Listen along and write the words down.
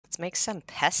make some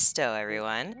pesto,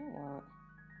 everyone.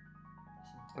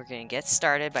 We're going to get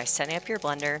started by setting up your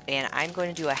blender, and I'm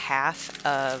going to do a half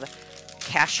of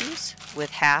cashews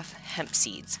with half hemp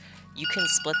seeds. You can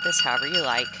split this however you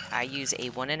like. I use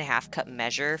a 1.5 cup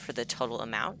measure for the total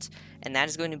amount, and that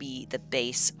is going to be the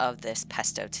base of this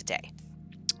pesto today.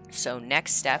 So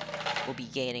next step, we'll be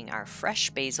getting our fresh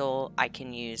basil. I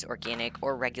can use organic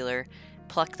or regular.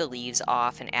 Pluck the leaves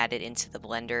off and add it into the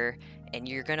blender, and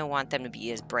you're going to want them to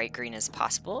be as bright green as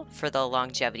possible for the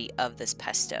longevity of this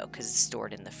pesto because it's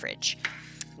stored in the fridge.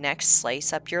 Next,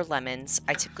 slice up your lemons.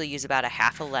 I typically use about a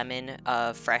half a lemon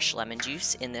of fresh lemon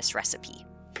juice in this recipe.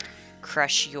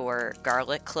 Crush your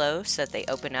garlic cloves so that they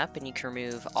open up and you can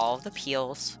remove all of the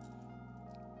peels.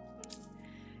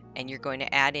 And you're going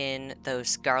to add in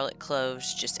those garlic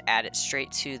cloves, just add it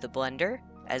straight to the blender,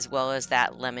 as well as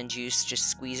that lemon juice, just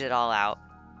squeeze it all out.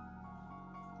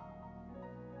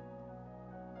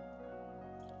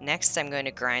 Next, I'm going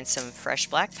to grind some fresh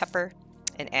black pepper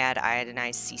and add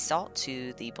iodinized sea salt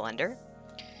to the blender.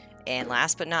 And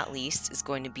last but not least is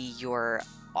going to be your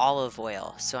olive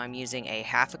oil. So I'm using a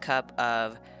half a cup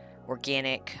of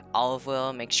organic olive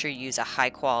oil. Make sure you use a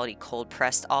high quality cold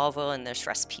pressed olive oil in this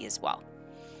recipe as well.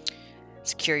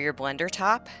 Secure your blender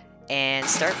top and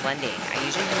start blending. I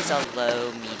usually use a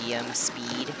low-medium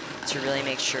speed to really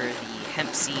make sure the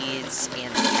hemp seeds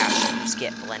and the cashews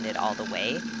get blended all the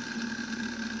way.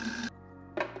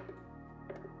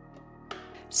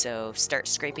 So start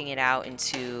scraping it out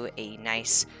into a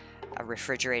nice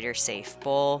refrigerator-safe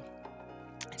bowl.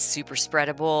 It's super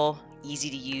spreadable, easy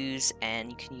to use, and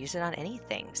you can use it on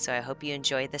anything. So I hope you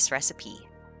enjoyed this recipe.